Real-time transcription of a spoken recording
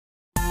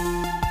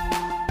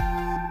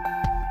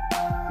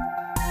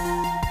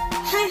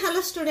Hi,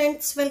 hello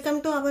students. Welcome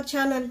to our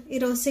channel.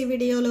 Ee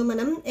video lo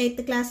manam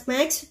 8th class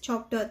maths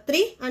chapter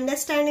 3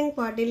 understanding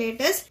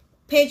quadrilaterals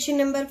page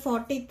number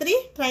 43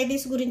 try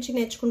this gurinchi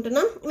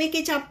nechukuntunnam. Meeku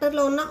ee chapter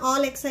lo unna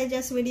all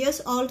exercises videos,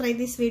 all try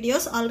this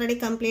videos already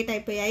complete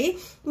అయిపోయాయి.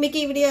 మీకు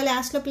ఈ video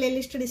last లో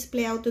playlist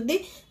display అవుతుంది.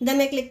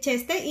 దాన్ని click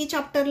చేస్తే ఈ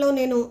chapter లో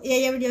నేను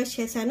ఏ వీడియోస్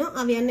చేశానో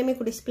అవి అన్ని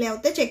మీకు డిస్ప్లే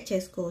అవుతే చెక్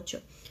చేసుకోవచ్చు.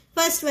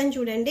 ఫస్ట్ వన్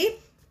చూడండి.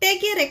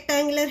 Take a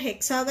rectangular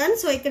hexagon.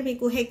 So ఇక్కడ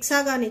మీకు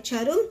హెక్సాగాన్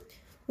ఇచ్చారు.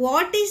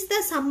 What is the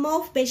sum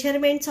of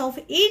measurements of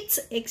its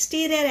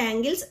exterior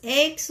angles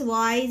x,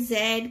 y, z,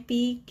 p,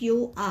 q,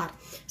 r?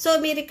 So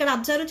మీరు ఇక్కడ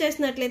అబ్జర్వ్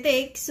చేసినట్లయితే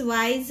x,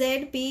 y, z,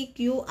 p,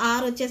 q,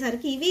 r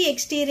వచ్చేసరికి ఇవి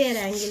exterior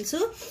angles.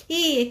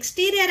 ఈ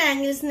exterior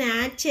angles ని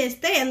యాడ్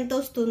చేస్తే ఎంత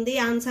వస్తుంది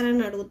ఆన్సర్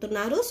అని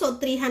అడుగుతున్నారు. So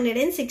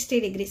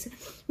 360 degrees.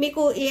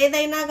 మీకు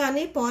ఏదైనా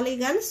కానీ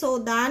పాలిగాన్, సో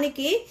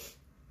దానికి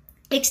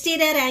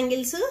exterior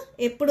angles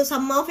eppudu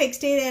sum of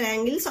exterior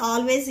angles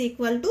always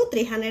equal to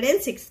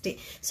 360.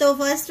 So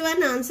first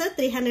one answer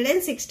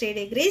 360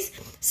 degrees.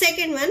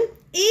 Second one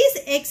is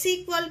x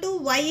equal to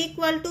y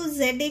equal to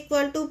z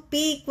equal to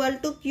p equal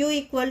to q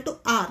equal to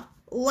r.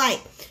 Why?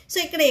 So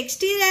ఇక్కడ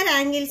exterior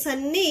angles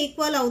అన్ని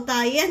equal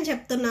అవుతాయి అని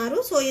చెప్తున్నారు.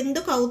 So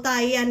ఎందుకు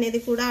అవుతాయి అనేది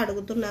కూడా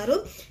అడుగుతున్నారు.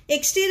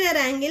 ఎక్స్టీరియర్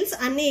యాంగిల్స్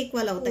అన్ని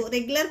ఈక్వల్ అవుతాయి.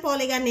 రెగ్యులర్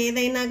పాలిగాన్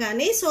ఏదైనా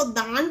కానీ సో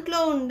దాంట్లో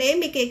ఉండే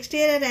మీకు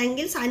ఎక్స్టీరియర్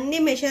యాంగిల్స్ అన్ని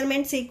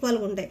మెజర్మెంట్స్ ఈక్వల్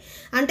గా ఉంటాయి,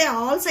 అంటే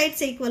ఆల్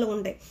సైడ్స్ ఈక్వల్ గా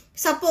ఉంటాయి.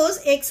 సపోజ్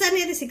ఎక్స్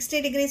అనేది 60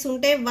 degrees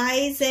ఉంటే why,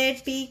 Z,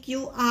 P, queue,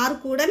 are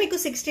కూడా మీకు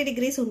 60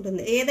 degrees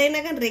ఉంటుంది. ఏదైనా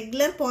కానీ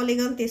రెగ్యులర్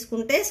పాలిగాన్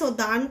తీసుకుంటే సో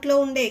దాంట్లో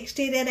ఉండే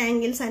ఎక్స్టీరియర్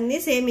యాంగిల్స్ అన్ని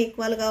సేమ్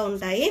ఈక్వల్ గా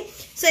ఉంటాయి.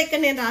 సో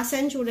ఇక్కడ నేను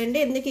రాశాను చూడండి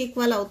ఎందుకు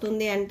ఈక్వల్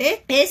అవుతుంది అంటే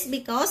yes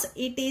because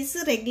it is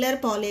regular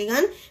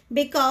polygon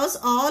because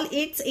all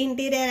it's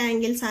interior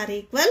angles are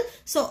equal.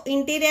 So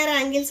interior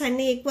angles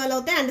అన్ని ఈక్వల్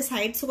అవుతాయి అండ్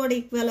సైడ్స్ కూడా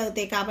ఈక్వల్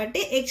అవుతాయి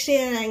కాబట్టి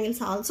exterior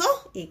angles also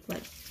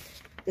equal.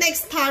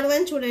 Next third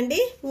one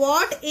చూడండి.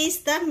 What is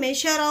the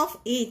measure of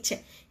each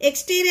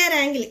exterior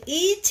angle?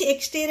 Each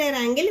exterior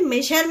angle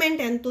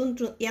measurement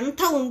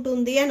ఎంత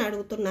ఉంటుంది అని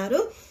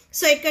అడుగుతున్నారు.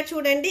 సో ఇక్కడ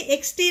చూడండి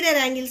ఎక్స్టీరియర్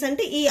యాంగిల్స్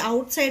అంటే ఈ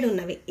అవుట్ సైడ్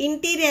ఉన్నవి,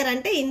 ఇంటీరియర్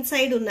అంటే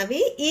ఇన్సైడ్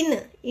ఉన్నవి.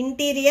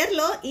 ఇంటీరియర్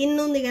లో ఇన్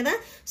ఉంది కదా,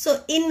 సో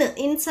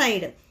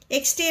ఇన్సైడ్.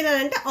 ఎక్స్టీరియర్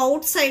అంటే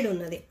అవుట్ సైడ్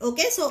ఉన్నది.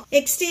 Okay, so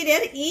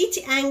exterior each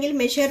angle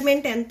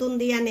measurement ఎంత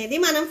ఉంది అనేది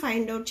మనం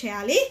ఫైండ్ అవుట్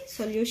చేయాలి.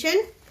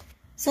 సొల్యూషన్.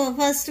 సో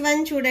ఫస్ట్ వన్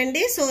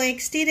చూడండి. So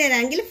exterior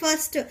angle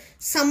first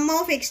some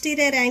of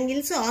exterior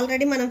angles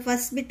already మనం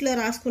ఫస్ట్ బిట్ లో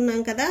రాసుకున్నాం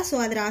కదా, సో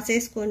అది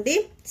రాసేసుకోండి.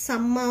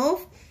 Some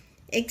of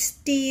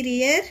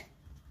exterior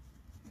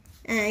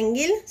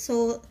angle, so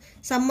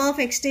some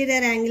of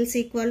exterior angles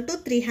equal to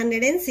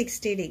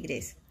 360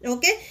 degrees.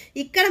 Okay,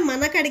 ఇక్కడ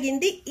మనకు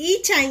అడిగింది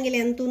ఈచ్ యాంగిల్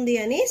ఎంత ఉంది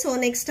అని. సో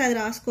నెక్స్ట్ అది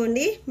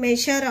రాసుకోండి.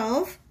 Measure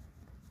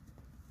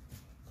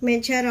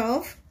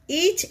of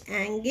each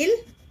angle.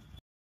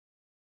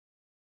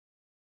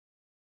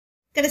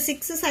 ఇక్కడ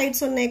 6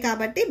 సైడ్స్ ఉన్నాయి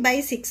కాబట్టి బై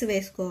 6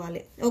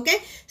 వేసుకోవాలి. ఓకే,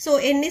 సో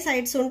ఎన్ని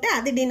సైడ్స్ ఉంటే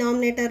అది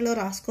డినామినేటర్ లో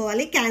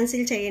రాసుకోవాలి.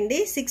 క్యాన్సిల్ చేయండి.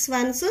 6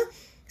 1s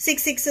 6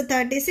 6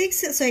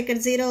 36. సో ఇక్కడ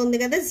 0 ఉంది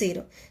కదా,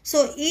 0. సో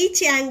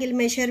ఈచ్ యాంగిల్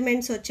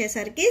మెజర్మెంట్స్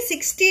వచ్చేసరికి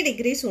 60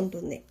 degrees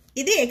ఉంటుంది.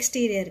 ఇది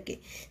ఎక్స్టీరియర్ కి.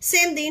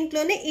 సేమ్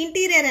దీంట్లోనే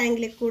ఇంటీరియర్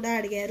యాంగిల్ కూడా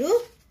అడిగారు.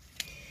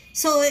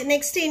 సో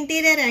నెక్స్ట్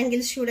ఇంటీరియర్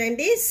యాంగిల్స్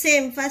చూడండి.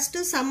 Same first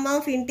some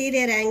of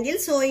interior angle.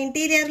 So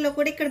interior లో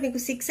కూడా ఇక్కడ మీకు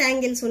 6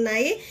 యాంగిల్స్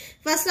ఉన్నాయి.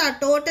 ఫస్ట్ ఆ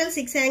టోటల్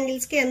 6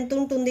 యాంగిల్స్ కి ఎంత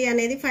ఉంటుంది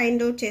అనేది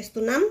ఫైండ్ అవుట్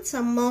చేస్తున్నాం.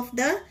 Some of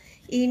the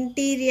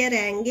interior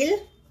angle.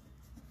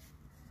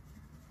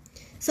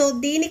 So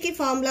దీనికి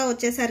ఫార్ములా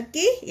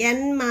వచ్చేసరికి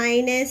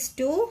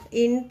n-2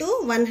 into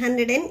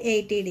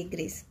 180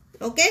 degrees.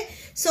 Okay,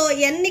 so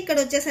n ఇక్కడ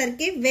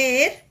వచ్చేసరికి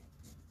wear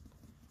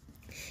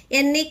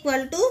n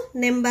equal to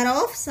number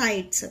of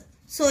sides.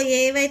 So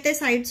ఏవైతే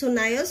సైడ్స్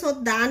ఉన్నాయో సో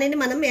దానిని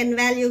మనం n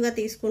వాల్యూగా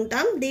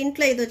తీసుకుంటాం.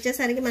 దీంట్లో ఇది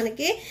వచ్చేసరికి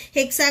మనకి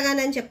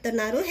హెక్సాగాన్ అని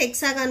చెప్తున్నారు.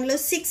 హెక్సాగాన్ లో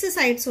 6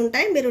 సైడ్స్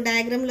ఉంటాయి, మీరు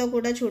డయాగ్రామ్ లో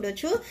కూడా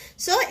చూడొచ్చు.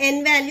 సో n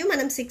వాల్యూ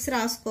మనం 6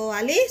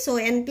 రాసుకోవాలి. సో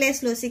n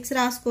ప్లేస్ లో 6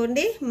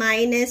 రాసుకోండి.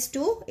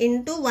 -2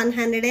 into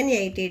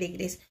 180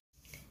 degrees.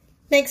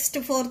 Next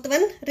fourth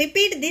one.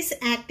 Repeat this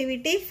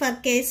activity for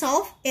case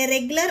of A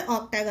regular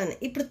ఆక్టాగాన్.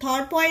 ఇప్పుడు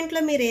థర్డ్ పాయింట్ లో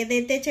మీరు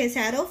ఏదైతే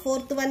చేశారో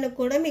ఫోర్త్ వన్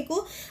కూడా మీకు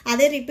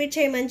అదే రిపీట్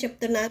చేయమని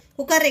చెప్తున్నారు.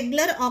 ఒక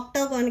రెగ్యులర్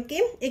ఆక్టాగాన్ కి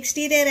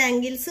exterior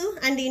angles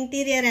and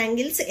interior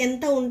angles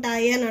ఎంత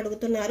ఉంటాయి అని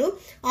అడుగుతున్నారు.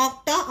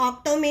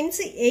 ఆక్టా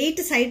మీన్స్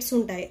 8 సైడ్స్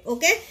ఉంటాయి.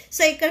 ఓకే,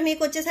 సో ఇక్కడ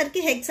మీకు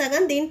వచ్చేసరికి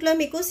హెక్సాగాన్, దీంట్లో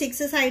మీకు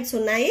 6 సైడ్స్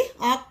ఉన్నాయి.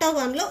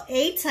 ఆక్టాగాన్ లో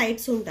 8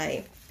 సైడ్స్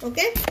ఉంటాయి.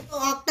 Okay,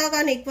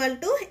 ఆక్టాగాన్ equal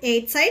to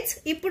 8 sides.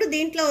 ఇప్పుడు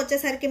దీంట్లో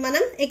వచ్చేసరికి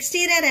మనం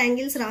ఎక్స్టీరియర్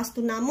యాంగిల్స్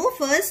రాస్తున్నాము.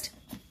 First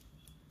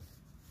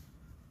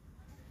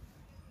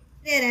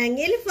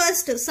angle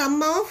first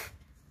some of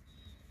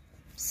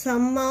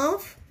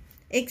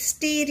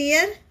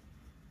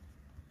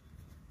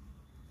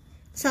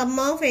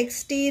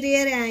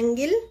exterior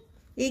angle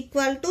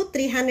equal to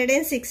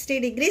 360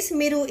 degrees.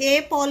 మీరు ఏ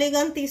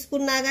పాలిగాన్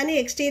తీసుకున్నా కానీ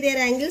ఎక్స్టీరియర్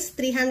యాంగిల్స్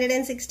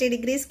 360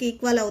 degrees కి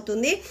ఈక్వల్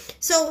అవుతుంది.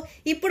 సో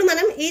ఇప్పుడు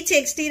మనం ఈచ్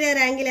ఎక్స్టీరియర్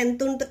యాంగిల్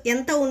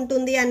ఎంత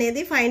ఉంటుంది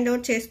అనేది ఫైండ్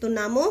అవుట్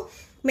చేస్తున్నాము.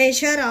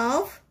 measure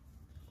of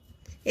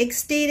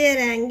exterior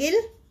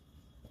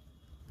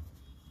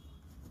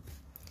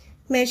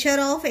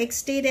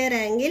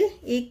angle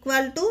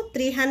equal to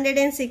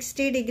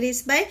 360 degrees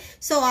by,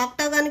 so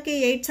octagon ki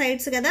 8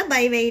 sides kada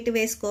by 8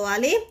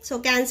 వేసుకోవాలి. సో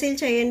క్యాన్సిల్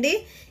చేయండి,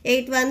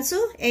 8 1s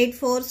 8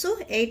 4s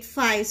 8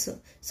 5s,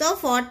 so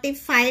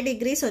 45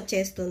 degrees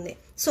వచ్చేస్తుంది.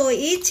 So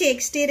each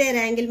exterior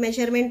angle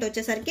measurement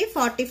వచ్చేసరికి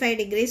 45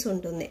 degrees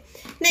ఉంటుంది.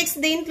 Next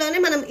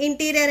దీంట్లోనే మనం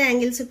ఇంటీరియర్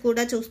యాంగిల్స్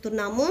కూడా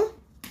చూస్తున్నాము.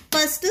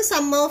 First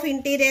some of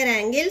interior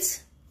angles,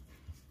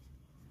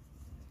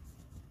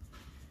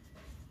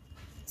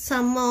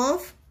 sum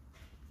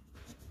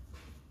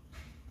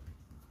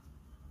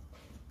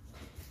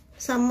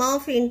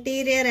of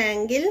interior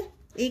angle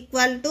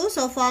equal to,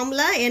 so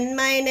formula n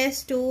minus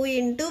 2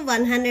 into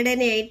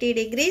 180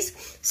 degrees.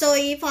 So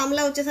ఈ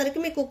formula వచ్చేసరికి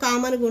మీకు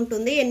కామన్ గా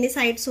ఉంటుంది ఎన్ని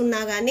సైడ్స్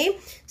ఉన్నా గానీ.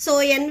 సో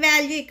n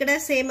వాల్యూ ఇక్కడ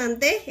సేమ్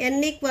అంతే, n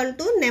equal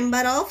to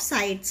number of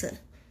sides.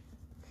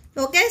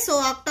 Okay, so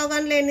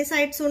ఆక్టాగాన్ లో ఎన్ని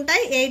సైడ్స్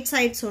ఉంటాయి, 8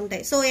 సైడ్స్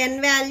ఉంటాయి. సో n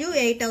వాల్యూ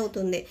 8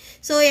 అవుతుంది.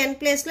 సో n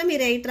ప్లేస్ లో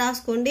మీరు 8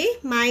 రాసుకోండి.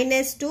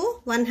 -2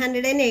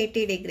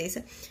 180 degrees,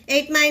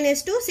 8 -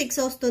 2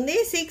 6 వస్తుంది.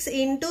 6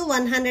 into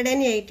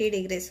 180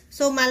 degrees,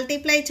 సో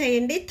మల్టిప్లై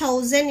చేయండి,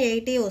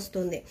 1080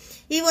 వస్తుంది.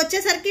 ఇవి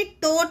వచ్చేసరికి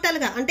టోటల్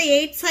గా అంటే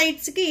 8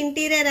 సైడ్స్ కి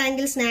ఇంటీరియర్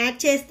యాంగిల్స్ ని యాడ్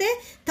చేస్తే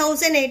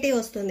 1080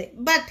 వస్తుంది.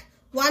 బట్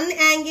వన్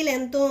యాంగిల్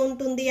ఎంత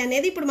ఉంటుంది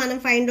అనేది ఇప్పుడు మనం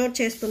ఫైండ్ అవుట్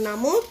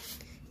చేస్తున్నాము.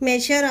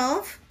 Measure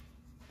of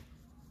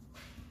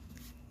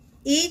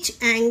each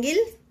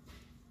angle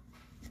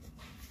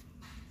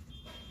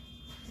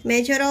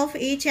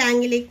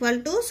equal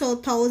to, so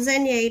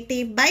 1080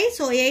 by,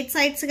 so 8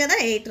 sides కదా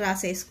 8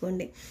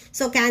 రాసేసుకోండి.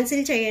 సో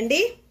క్యాన్సిల్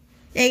చేయండి,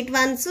 8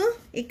 1s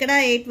ఇక్కడ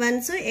 8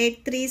 1s 8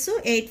 3s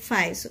 8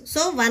 5s,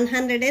 so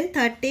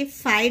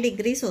 135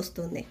 degrees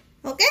వస్తుంది.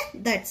 Okay,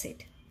 that's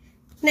it.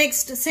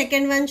 Next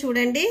second one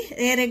చూడండి,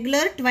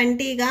 రెగ్యులర్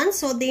 20 గాన్.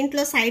 సో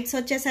దీంట్లో సైడ్స్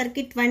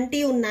వచ్చేసరికి 20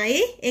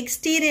 ఉన్నాయి.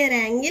 Exterior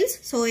angles,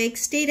 so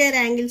exterior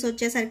angles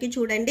వచ్చేసరికి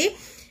చూడండి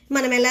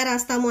మనం ఎలా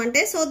రాస్తాము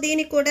అంటే, సో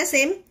దీనికి కూడా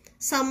same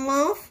some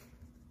of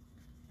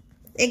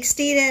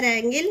exterior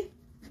angle,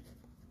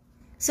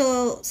 so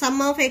some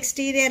of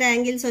exterior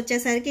angles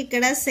వచ్చేసరికి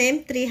ఇక్కడ సేమ్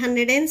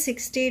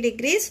 360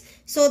 degrees.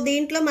 సో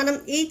దీంట్లో మనం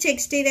ఈచ్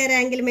ఎక్స్టీరియర్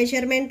యాంగిల్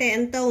మెజర్మెంట్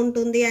ఎంత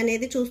ఉంటుంది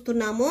అనేది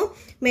చూస్తున్నాము.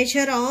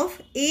 Measure of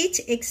each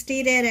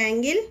exterior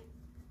angle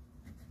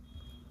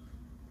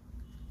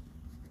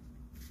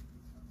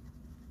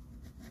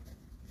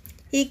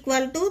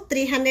equal to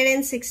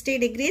 360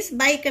 degrees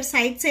by, ఇక్కడ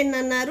సైడ్స్ ఎన్ని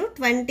అన్నారు,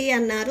 20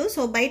 అన్నారు.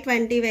 సో బై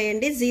 20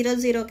 వేయండి, 0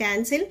 0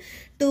 క్యాన్సిల్,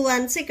 2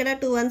 1s ఇక్కడ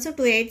 2 1s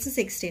 2 8s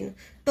 16,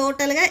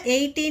 టోటల్ గా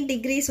 18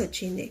 degrees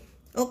వచ్చింది.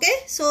 ఓకే,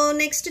 సో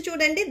నెక్స్ట్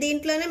చూడండి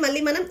దీంట్లోనే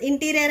మళ్ళీ మనం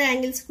ఇంటీరియర్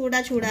యాంగిల్స్ కూడా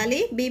చూడాలి.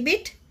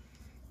 బిబిట్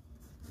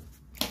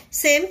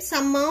same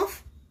some of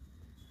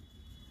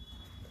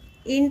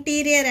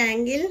interior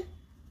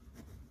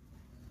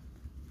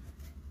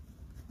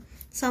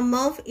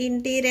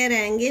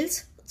angles,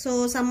 so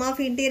some of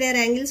interior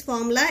angles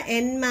formula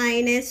n -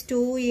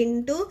 2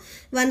 into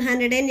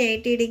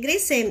 180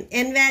 degrees. Same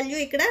n value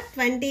ఇక్కడ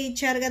 20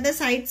 ఇచ్చారు కదా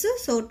సైడ్స్,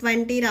 సో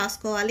 20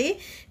 రాసుకోవాలి.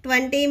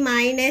 20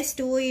 -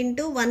 2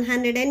 into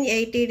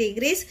 180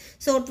 degrees,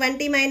 సో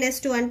 20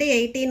 - 2 అంటే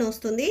 18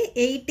 వస్తుంది.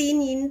 18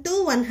 into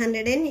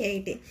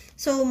 180,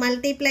 సో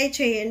మల్టిప్లై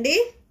చేయండి,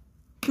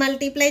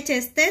 మల్టిప్లై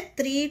చేస్తే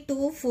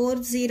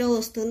 3240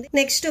 వస్తుంది.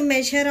 Next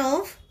measure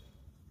of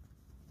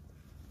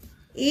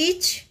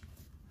each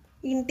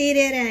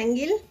interior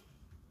angle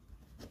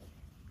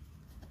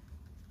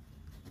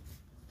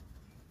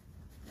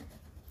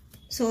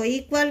so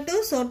equal to,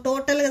 so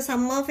total గా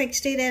some of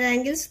exterior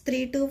angles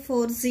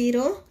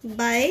 3240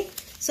 by,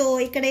 so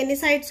ఇక్కడ ఎన్ని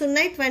సైడ్స్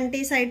ఉన్నాయి,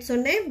 20 సైడ్స్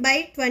ఉన్నాయి. బై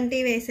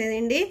 20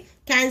 వేసేయండి,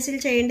 క్యాన్సిల్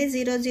చేయండి,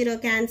 0 0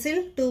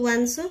 క్యాన్సిల్, 2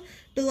 1s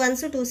 2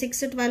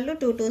 6 12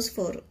 2 2s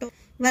 4,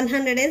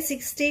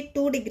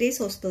 162 degrees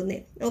వస్తుంది.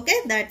 Okay,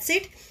 that's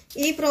it.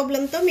 ఈ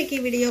ప్రాబ్లంతో మీకు ఈ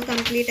వీడియో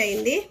కంప్లీట్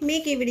అయింది.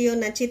 మీకు ఈ వీడియో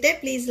నచ్చితే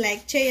ప్లీజ్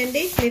లైక్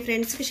చేయండి, మీ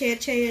ఫ్రెండ్స్కి షేర్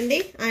చేయండి,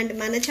 అండ్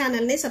మన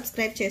ఛానల్ని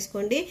సబ్స్క్రైబ్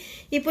చేసుకోండి.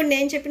 ఇప్పుడు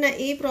నేను చెప్పిన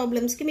ఈ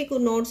ప్రాబ్లమ్స్కి మీకు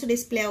నోట్స్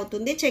డిస్ప్లే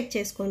అవుతుంది, చెక్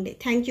చేసుకోండి.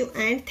 Thank you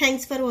and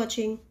thanks for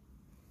watching.